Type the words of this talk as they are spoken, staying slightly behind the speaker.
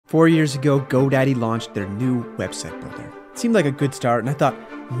4 years ago, GoDaddy launched their new website builder. It seemed like a good start, and I thought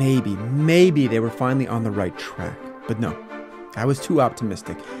maybe they were finally on the right track. But no, I was too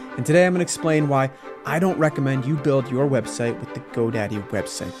optimistic. And today I'm going to explain why I don't recommend you build your website with the GoDaddy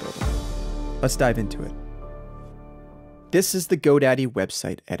website builder. Let's dive into it. This is the GoDaddy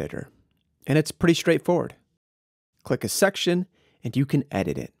website editor, and it's pretty straightforward. Click a section, and you can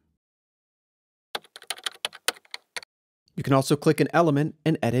edit it. You can also click an element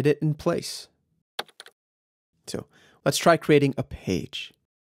and edit it in place. So let's try creating a page.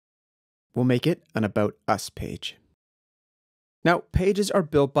 We'll make it an About Us page. Now, pages are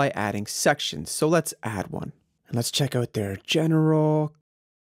built by adding sections, so let's add one. And let's check out their general,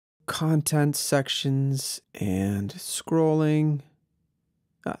 content sections, and scrolling.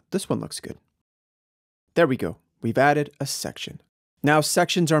 This one looks good. There we go. We've added a section. Now,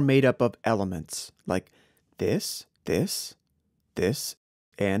 sections are made up of elements like this,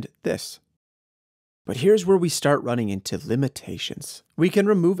 and this. But here's where we start running into limitations. We can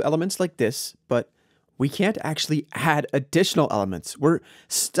remove elements like this, but we can't actually add additional elements. We're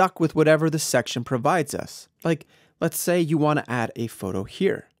stuck with whatever the section provides us. Like, let's say you want to add a photo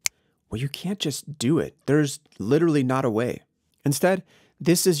here. Well, you can't just do it. There's literally not a way. Instead,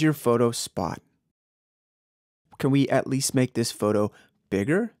 this is your photo spot. Can we at least make this photo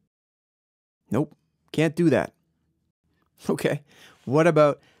bigger? Nope, can't do that. Okay, what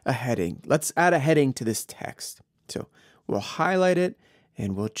about a heading? Let's add a heading to this text. So we'll highlight it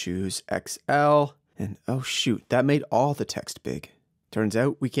and we'll choose XL. And oh shoot, that made all the text big. Turns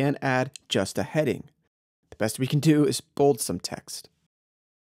out we can't add just a heading. The best we can do is bold some text.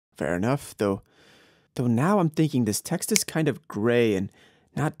 Fair enough, though now I'm thinking this text is kind of gray and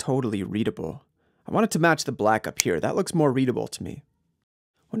not totally readable. I want it to match the black up here. That looks more readable to me.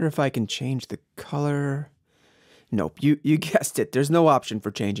 Wonder if I can change the color. Nope, you guessed it. There's no option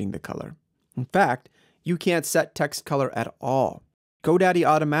for changing the color. In fact, you can't set text color at all. GoDaddy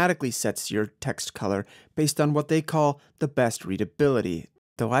automatically sets your text color based on what they call the best readability,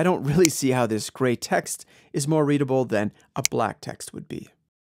 though I don't really see how this gray text is more readable than a black text would be.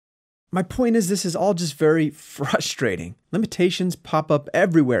 My point is, this is all just very frustrating. Limitations pop up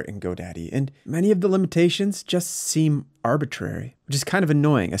everywhere in GoDaddy, and many of the limitations just seem arbitrary, which is kind of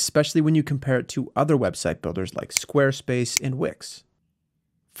annoying, especially when you compare it to other website builders like Squarespace and Wix.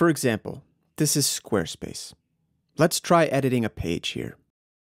 For example, this is Squarespace. Let's try editing a page here.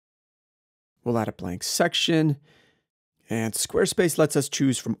 We'll add a blank section, and Squarespace lets us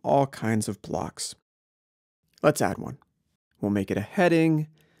choose from all kinds of blocks. Let's add one. We'll make it a heading,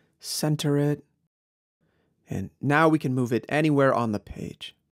 center it, and now we can move it anywhere on the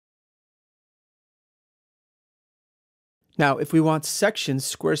page. Now, if we want sections,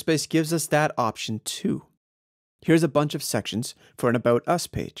 Squarespace gives us that option too. Here's a bunch of sections for an About Us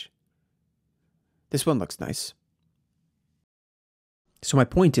page. This one looks nice. So my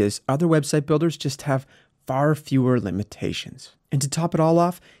point is, other website builders just have far fewer limitations. And to top it all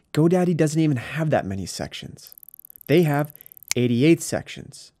off, GoDaddy doesn't even have that many sections. They have 88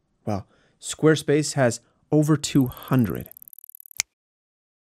 sections. Well, Squarespace has over 200.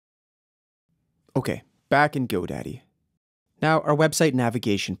 Okay, back in GoDaddy. Now our website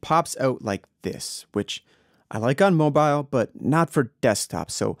navigation pops out like this, which I like on mobile, but not for desktop,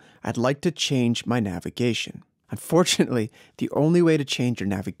 so I'd like to change my navigation. Unfortunately, the only way to change your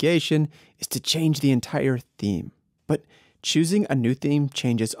navigation is to change the entire theme. But choosing a new theme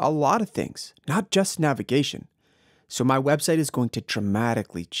changes a lot of things, not just navigation. So my website is going to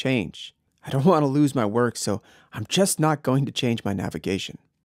dramatically change. I don't want to lose my work, so I'm just not going to change my navigation.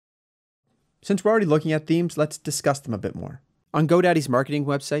 Since we're already looking at themes, let's discuss them a bit more. On GoDaddy's marketing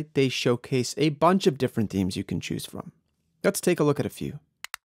website, they showcase a bunch of different themes you can choose from. Let's take a look at a few.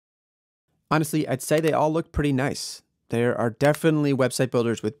 Honestly, I'd say they all look pretty nice. There are definitely website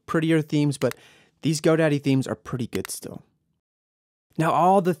builders with prettier themes, but these GoDaddy themes are pretty good still. Now,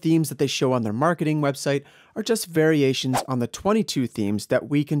 all the themes that they show on their marketing website are just variations on the 22 themes that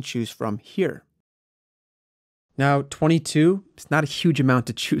we can choose from here. Now, 22 is not a huge amount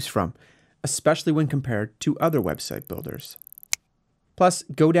to choose from, especially when compared to other website builders. Plus,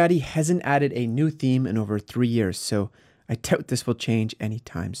 GoDaddy hasn't added a new theme in over 3 years, so I doubt this will change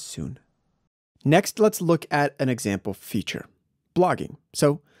anytime soon. Next, let's look at an example feature, blogging.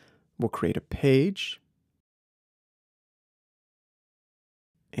 So we'll create a page.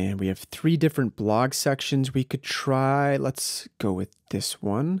 And we have 3 different blog sections we could try. Let's go with this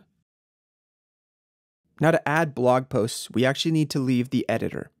one. Now to add blog posts, we actually need to leave the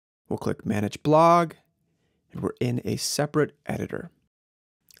editor. We'll click Manage Blog, and we're in a separate editor.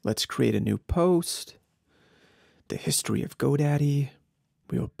 Let's create a new post. The history of GoDaddy.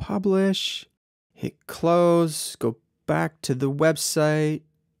 We will publish, hit close, go back to the website,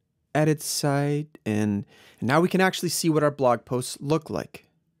 edit site, and now we can actually see what our blog posts look like.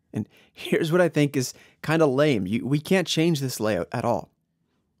 And here's what I think is kind of lame. We can't change this layout at all.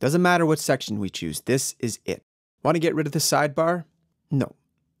 Doesn't matter what section we choose. This is it. Want to get rid of the sidebar? No.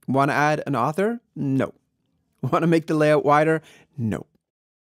 Want to add an author? No. Want to make the layout wider? No.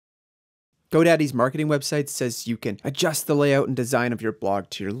 GoDaddy's marketing website says you can adjust the layout and design of your blog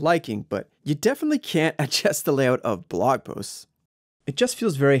to your liking, but you definitely can't adjust the layout of blog posts. It just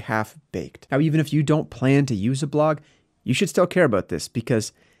feels very half-baked. Now, even if you don't plan to use a blog, you should still care about this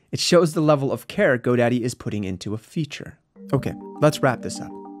because it shows the level of care GoDaddy is putting into a feature. Okay, let's wrap this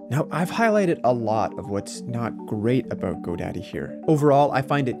up. Now, I've highlighted a lot of what's not great about GoDaddy here. Overall, I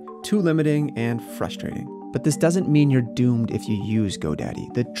find it too limiting and frustrating. But this doesn't mean you're doomed if you use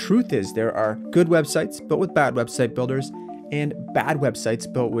GoDaddy. The truth is there are good websites built with bad website builders and bad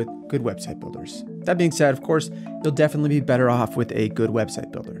websites built with good website builders. That being said, of course, you'll definitely be better off with a good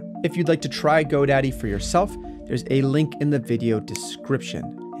website builder. If you'd like to try GoDaddy for yourself, there's a link in the video description.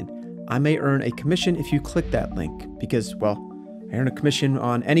 And I may earn a commission if you click that link because, well, I earn a commission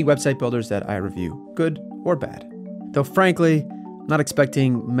on any website builders that I review, good or bad. Though frankly, I'm not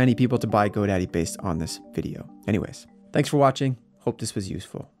expecting many people to buy GoDaddy based on this video. Anyways, thanks for watching. Hope this was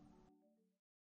useful.